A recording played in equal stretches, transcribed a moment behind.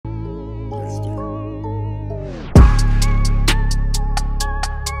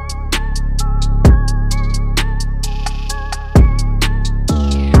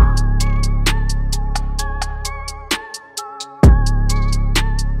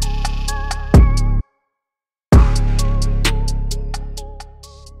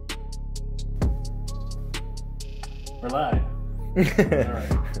live.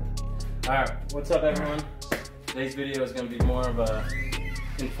 Alright, what's up everyone? Today's video is going to be more of a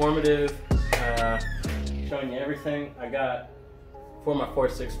informative, showing you everything I got for my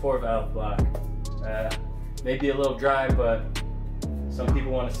 464 valve block. Maybe a little dry, but some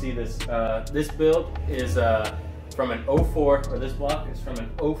people want to see this. This build is from an 04, or this block is from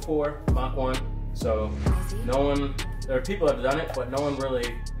an 04 Mach 1. So there are people that have done it, but no one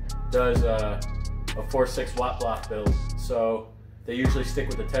really does a 4.6 watt block build. So they usually stick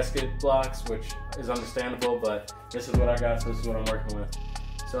with the test kit blocks, which is understandable, but this is what I got, so this is what I'm working with.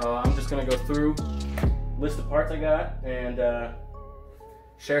 So I'm just gonna go through, list the parts I got, and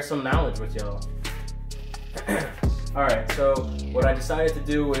share some knowledge with y'all. Alright, so what I decided to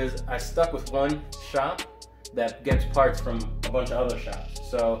do is I stuck with one shop that gets parts from a bunch of other shops.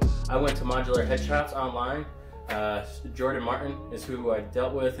 So I went to Modular Head Shops online. Jordan Martin is who I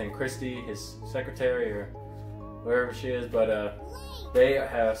dealt with, and Christy, his secretary, or wherever she is, but they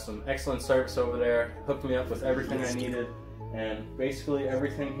have some excellent service over there, hooked me up with everything I needed, and basically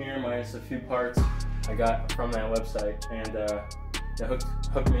everything here minus a few parts I got from that website, and they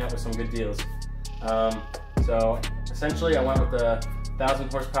hooked me up with some good deals. So essentially I went with the 1000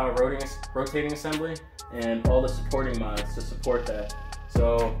 horsepower rotating assembly and all the supporting mods to support that.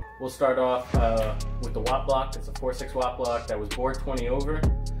 So we'll start off with the WAP block. It's a 4.6 WAP block that was bored 20 over.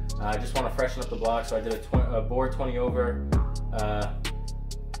 I just want to freshen up the block, so I did a bored 20 over,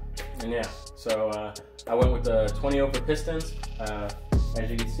 and yeah, so I went with the 20 over pistons. As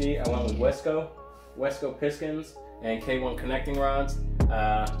you can see, I went with Wesco pistons and K1 connecting rods.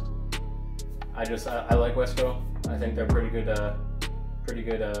 I like Wesco. I think they're pretty good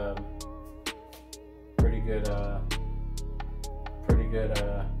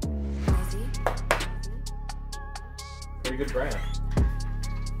brand.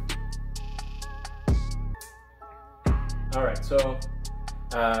 Alright, so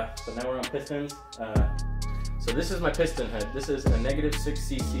now we're on pistons. So this is my piston head. This is a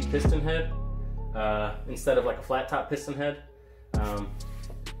 -6cc piston head instead of like a flat top piston head.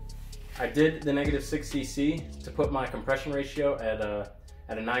 I did the -6cc to put my compression ratio at a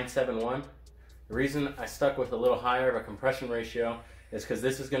 971. The reason I stuck with a little higher of a compression ratio is because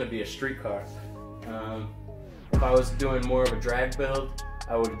this is going to be a street car. If I was doing more of a drag build,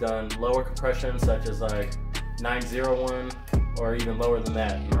 I would have done lower compression, such as like 901, or even lower than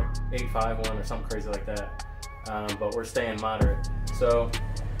that, like 851 or something crazy like that. But we're staying moderate. So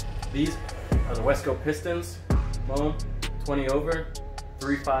these are the Wesco pistons, boom, 20 over,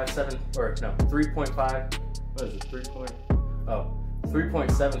 3.57, or no, 3.5. What is it?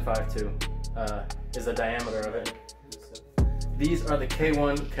 3.752 is the diameter of it. These are the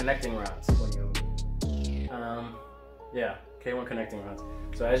K1 connecting rods. Yeah, K1 connecting rods.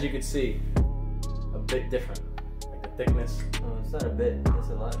 So as you can see, a bit different. Like the thickness. Oh, it's not a bit, it's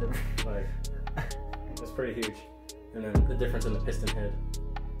a lot different. Like, it's pretty huge. And then the difference in the piston head.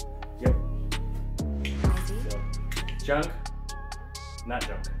 Yep. So, junk, not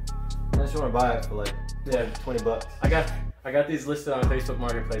junk. I just want to buy it for like 20 bucks. I got these listed on Facebook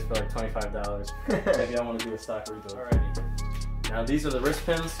Marketplace for like $25. Maybe I want to do a stock rebuild. Alrighty. Now these are the wrist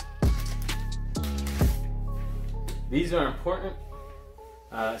pins. These are important,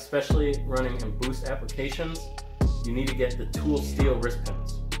 especially running in boost applications. You need to get the tool steel wrist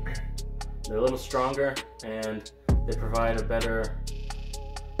pins. They're a little stronger and they provide a better,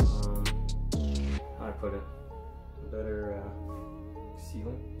 how do I put it? A better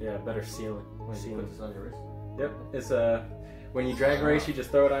sealing? Yeah, better sealing. When you put this on your wrist? Yep, it's when you drag race, you just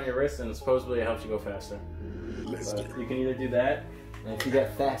throw it on your wrist, and supposedly it helps you go faster. But you can either do that, and if you got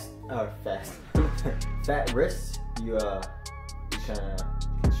fat wrists, you kind of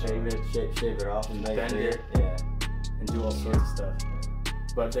shave it off and bend it, yeah, and do all sorts of stuff.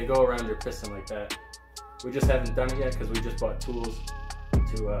 But they go around your piston like that. We just haven't done it yet because we just bought tools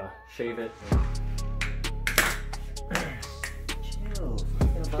to shave it. Chill, I'm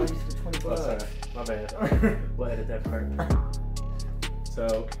gonna buy these for 20 bucks. Oh, sorry. My bad. We'll edit that part.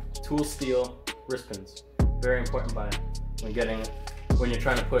 So, tool steel wrist pins. Very important buy when you're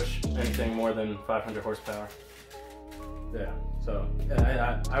trying to push anything more than 500 horsepower. Yeah, so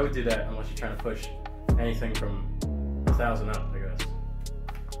I would do that unless you're trying to push anything from 1,000 up, I guess.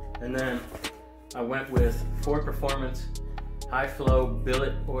 And then I went with Ford Performance High Flow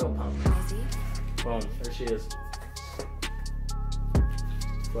Billet Oil Pump. Boom, there she is.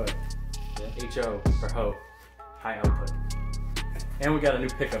 But HO for hoe, high output. And we got a new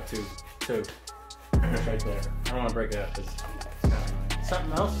pickup tube too. It's right there. I don't want to break it up because it's kind of annoying.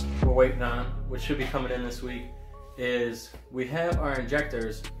 Something else we're waiting on, which should be coming in this week, is we have our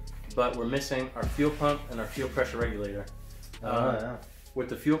injectors but we're missing our fuel pump and our fuel pressure regulator. Yeah. With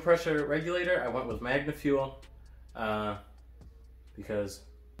the fuel pressure regulator, I went with Magna Fuel because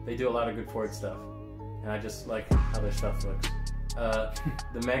they do a lot of good Ford stuff, and I just like how their stuff looks.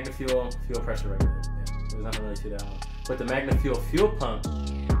 The Magna Fuel pressure regulator, yeah, there's nothing really to that one. But the Magna Fuel pump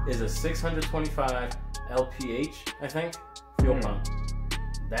is a 625 LPH, I think, fuel pump.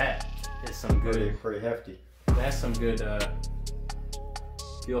 That is some good. Pretty hefty. That's some good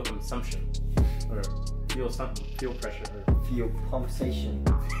fuel consumption, or fuel something, fuel pressure, or Fuel pumpsation.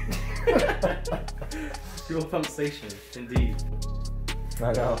 fuel pumpstation, indeed.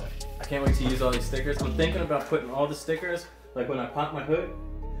 I know. I can't wait to use all these stickers. I'm thinking about putting all the stickers, like when I pop my hood,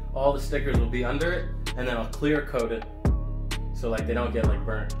 all the stickers will be under it, and then I'll clear coat it, so like they don't get like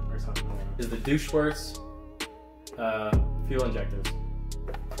burnt or something. Is the Doucheworks fuel injectors.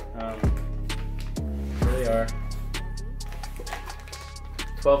 Here they are.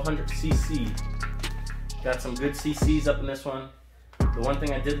 1200 cc. Got some good CCs up in this one. The one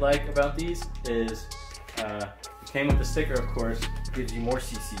thing I did like about these is it came with the sticker, of course. Gives you more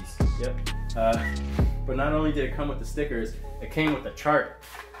CCs. Yep. But not only did it come with the stickers, it came with the chart,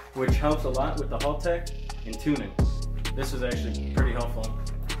 which helps a lot with the Haltech in tuning. This was actually pretty helpful.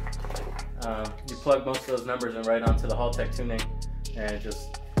 You plug most of those numbers in right onto the Haltech tuning, and it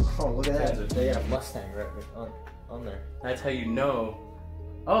just... Oh, look at that. They got a Mustang right on there. That's how you know.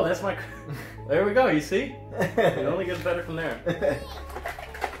 Oh, that's my... There we go, you see? It only gets better from there.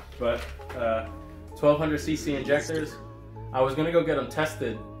 But 1200cc injectors, I was going to go get them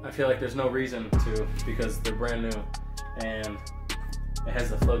tested. I feel like there's no reason to, because they're brand new. And it has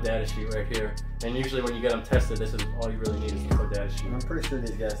the flow data sheet right here. And usually when you get them tested, this is all you really need is the flow data sheet. I'm pretty sure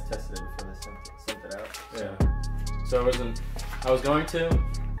these guys tested it before they sent it out. Yeah. So I was going to,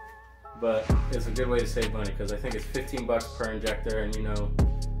 but it's a good way to save money because I think it's $15 per injector, and you know,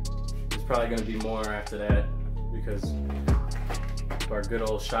 it's probably going to be more after that because of our good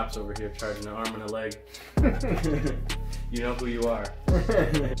old shops over here charging an arm and a leg. You know who you are.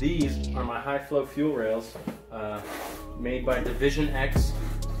 These are my high flow fuel rails, made by Division X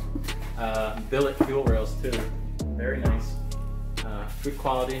billet fuel rails too. Very nice, good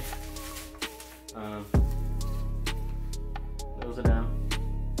quality. Those are them.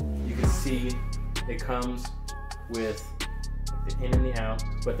 You can see it comes with the in and the out,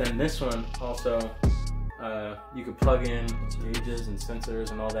 but then this one also you can plug in gauges and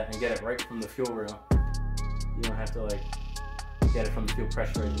sensors and all that and get it right from the fuel rail. You don't have to like get it from the fuel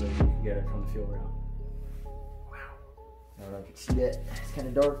pressure regulator, you can get it from the fuel rail. Wow. I don't know if you can see that, it's kind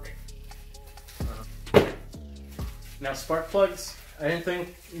of dark. Now spark plugs, I didn't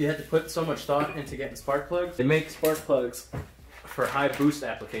think you had to put so much thought into getting spark plugs. They make spark plugs for high boost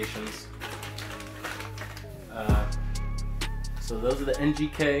applications. So those are the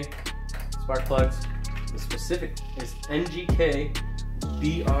NGK spark plugs. The specific is NGK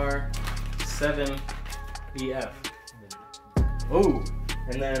BR7EF. Oh,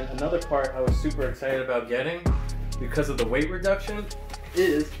 and then another part I was super excited about getting because of the weight reduction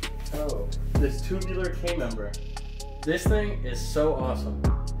is this tubular K-member. This thing is so awesome.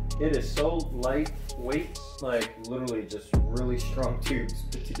 It is so lightweight, like Literally just really strong tubes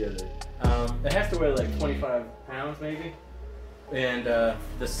put together. it has to weigh like 25 pounds maybe. And the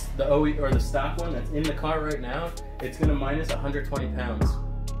OE or the stock one that's in the car right now, it's gonna minus 120 pounds.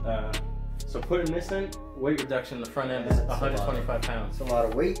 So putting this in, weight reduction in the front end is 125 pounds. That's a lot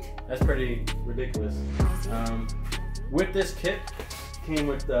of weight. That's pretty ridiculous. With this kit, came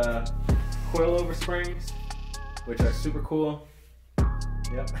with coilover springs, which are super cool.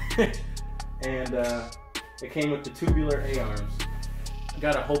 Yep. And it came with the tubular A-arms. I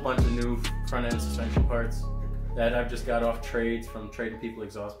got a whole bunch of new front end suspension parts that I've just got off trades from trading people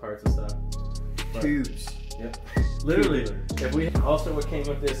exhaust parts and stuff. But, Tubes. yep. Literally. If we also what came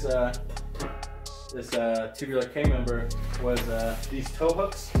with this tubular K member was these tow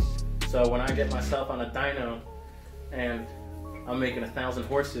hooks. So when I get myself on a dyno and I'm making 1,000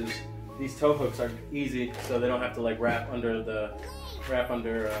 horses, these tow hooks are easy, so they don't have to like wrap under.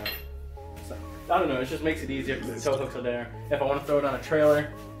 I don't know. It just makes it easier because the tow hooks are there. If I want to throw it on a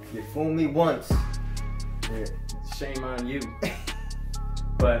trailer, You fooled me once. yeah, shame on you.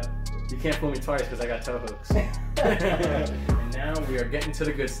 But you can't fool me twice because I got tow hooks. And now we are getting to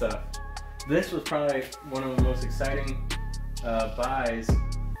the good stuff. This was probably one of the most exciting buys.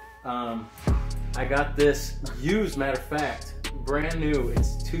 I got this used, matter of fact, brand new.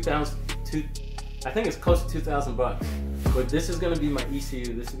 It's I think it's close to 2,000 bucks. But this is gonna be my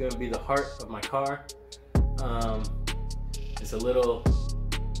ECU. This is gonna be the heart of my car. It's a little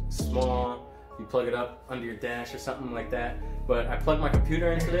small. you plug it up under your dash or something like that. But I plug my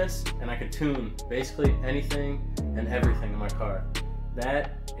computer into this and I can tune basically anything and everything in my car.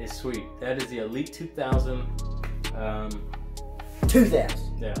 That is sweet. That is the Elite 2000.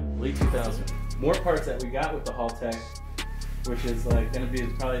 2000. Yeah, Elite 2000. More parts that we got with the Haltech, which is like going to be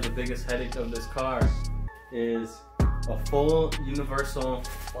probably the biggest headache of this car, is a full universal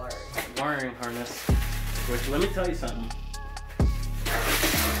wiring harness. Which, let me tell you something.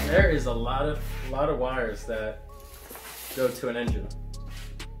 There is a lot of wires that go to an engine,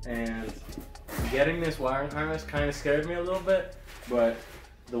 and getting this wiring harness kind of scared me a little bit. But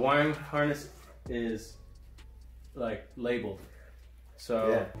the wiring harness is like labeled, so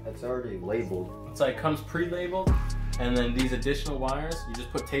yeah, it's already labeled. It's like comes pre-labeled, and then these additional wires, you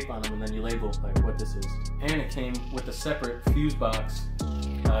just put tape on them, and then you label like what this is. And it came with a separate fuse box,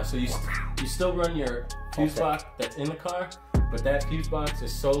 so you still run your fuse box that's in the car, but that fuse box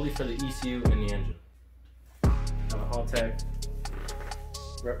is solely for the ECU and the engine. I'm a Haltech,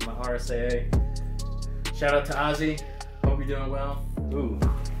 rep my RSAA. Shout out to Ozzy. Hope you're doing well. Ooh,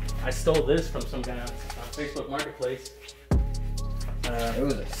 I stole this from some guy on Facebook Marketplace. It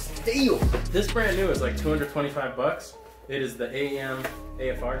was a steal. This brand new is like 225 bucks. It is the AEM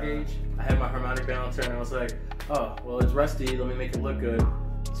AFR gauge. I had my harmonic balancer and I was like, oh, well it's rusty, let me make it look good.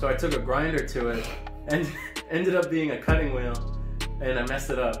 So I took a grinder to it and ended up being a cutting wheel, and I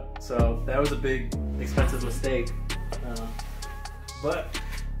messed it up. So that was a big, expensive mistake. But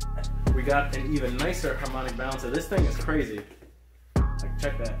we got an even nicer harmonic balancer. This thing is crazy. Like,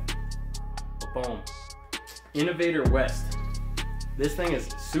 check that. Boom. Innovator West. This thing is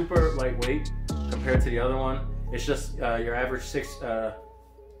super lightweight compared to the other one. It's just your average six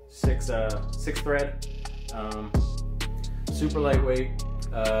thread. Super lightweight.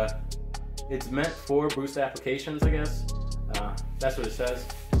 It's meant for boost applications, I guess. That's what it says.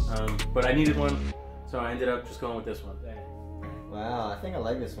 But I needed one, so I ended up just going with this one. Wow, I think I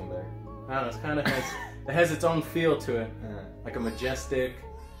like this one better. I don't know, it's kind of it has its own feel to it, like a majestic,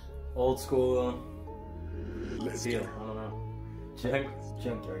 old school feel. I don't know.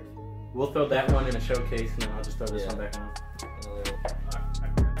 Junkyard. We'll throw that one in a showcase, and then I'll just throw this one back on.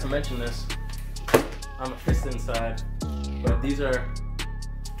 To mention this, I'm a piston side, but these are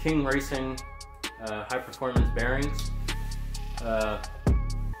King Racing high performance bearings.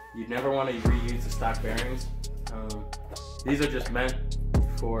 You'd never want to reuse the stock bearings. These are just meant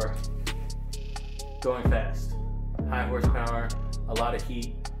for going fast, high horsepower, a lot of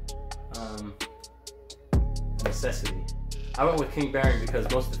heat, necessity. I went with King bearing because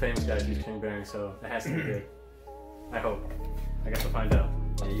most of the famous guys use King bearing, so it has to be good. I hope. I guess we'll find out.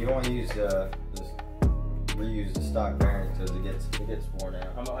 Yeah, you don't want to use just reuse the stock bearing because it gets worn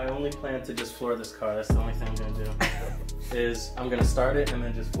out. I only plan to just floor this car. That's the only thing I'm gonna do. Is I'm gonna start it and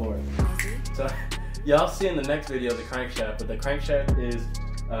then just floor it. So y'all see in the next video the crankshaft, but the crankshaft is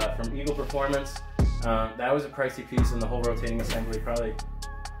from Eagle Performance. That was a pricey piece in the whole rotating assembly, probably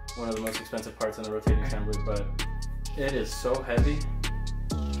one of the most expensive parts in the rotating assembly, but it is so heavy.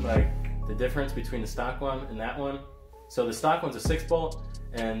 Like the difference between the stock one and that one. So the stock one's a 6-bolt,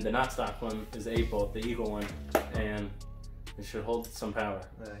 and the not stock one is the 8-bolt, the Eagle one, and it should hold some power.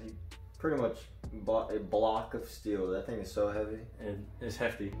 He pretty much bought a block of steel. That thing is so heavy. It's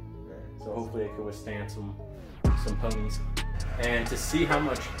hefty. So hopefully it can withstand some ponies. And to see how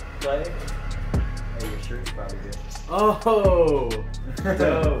much play. Hey, your shirt's probably good. Oh,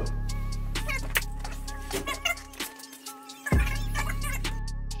 dope.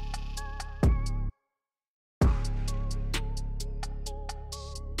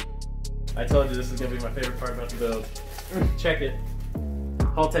 I told you this is gonna be my favorite part about the build. Check it.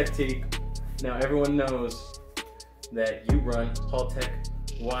 Haltech Teak. Now everyone knows that you run Haltech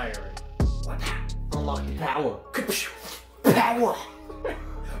wiring. Unlock the power. Power!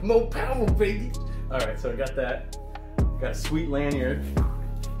 More power, baby! Alright, so I got that. Got a sweet lanyard.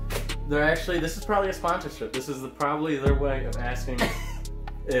 This is probably a sponsorship. This is probably their way of asking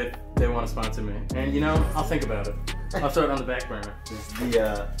if they want to sponsor me. And you know, I'll think about it. I'll throw it on the back burner. This is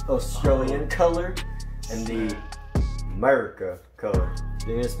the Australian color and the America color. If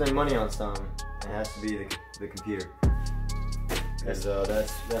you're gonna spend money on something, it has to be the computer. Because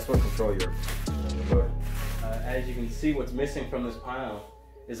that's what control your motor. As you can see, what's missing from this pile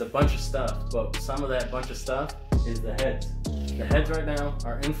is a bunch of stuff, but some of that bunch of stuff is the heads. The heads right now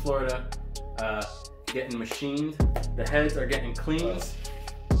are in Florida, getting machined. The heads are getting cleaned,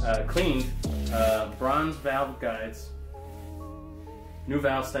 bronze valve guides, new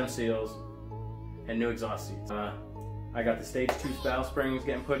valve stem seals, and new exhaust seats. I got the stage 2 valve springs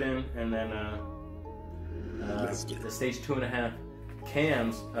getting put in, and then the stage 2.5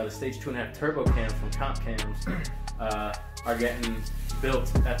 cams, the stage 2.5 turbo cams from Comp Cams, are getting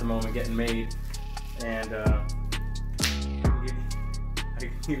built at the moment, getting made, and I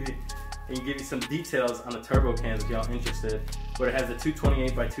can give you some details on the turbo cams if y'all interested. But it has a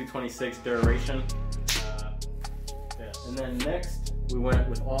 228 by 226 duration. Yeah. And then next we went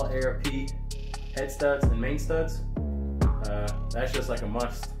with all ARP head studs and main studs. That's just like a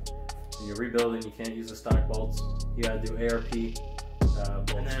must. When you're rebuilding, you can't use the stock bolts. You gotta do ARP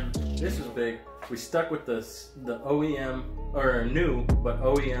bolts. And then this was big. We stuck with the OEM, or new but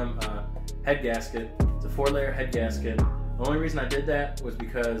OEM head gasket. It's a 4-layer head gasket. The only reason I did that was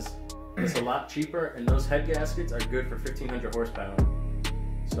because it's a lot cheaper, and those head gaskets are good for 1500 horsepower.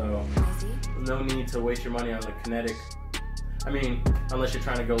 So no need to waste your money on the kinetic. I mean, unless you're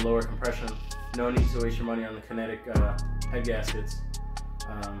trying to go lower compression, no need to waste your money on the kinetic head gaskets,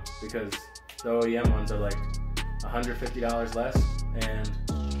 because the OEM ones are like $150 less and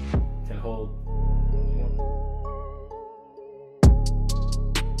can hold